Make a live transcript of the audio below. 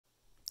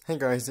Hey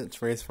guys,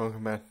 it's Reese.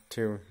 Welcome back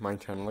to my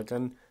channel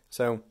again.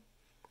 So,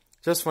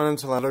 just wanted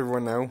to let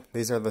everyone know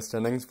these are the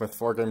standings with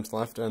 4 games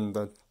left in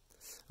the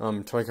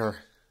Toy Car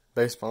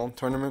Baseball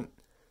tournament.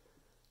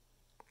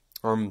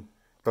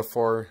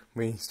 Before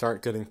we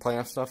start getting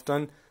playoff stuff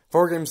done,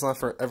 4 games left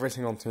for every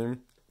single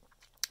team.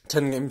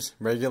 10 games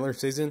regular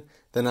season.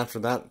 Then after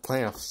that,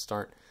 playoffs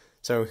start.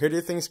 So, who do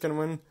you think is going to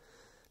win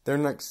their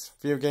next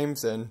few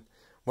games, and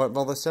what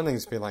will the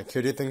standings be like?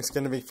 Who do you think is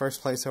going to be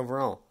first place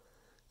overall?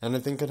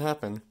 Anything could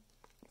happen.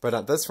 But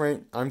at this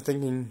rate, I'm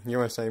thinking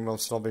USA will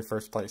still be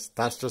first place.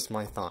 That's just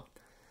my thought.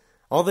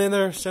 All the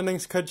other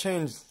standings could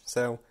change,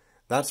 so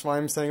that's why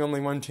I'm saying only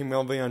one team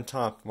will be on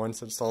top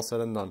once it's all said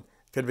and done.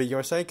 Could be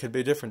USA, could be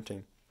a different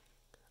team.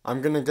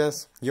 I'm gonna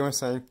guess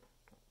USA,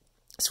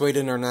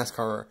 Sweden, or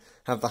NASCAR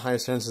have the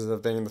highest chances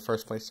of being the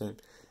first place team.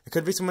 It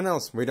could be someone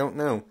else, we don't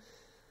know.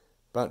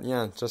 But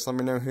yeah, just let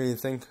me know who you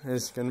think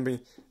is gonna be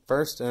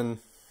first and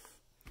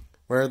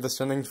where the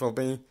standings will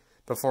be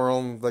before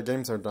all the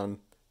games are done.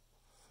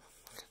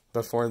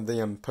 Before the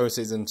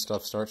postseason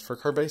stuff starts for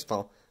car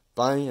baseball.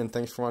 Bye, and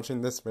thanks for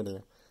watching this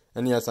video.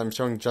 And yes, I'm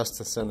showing just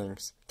the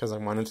standings, because I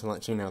wanted to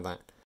let you know that.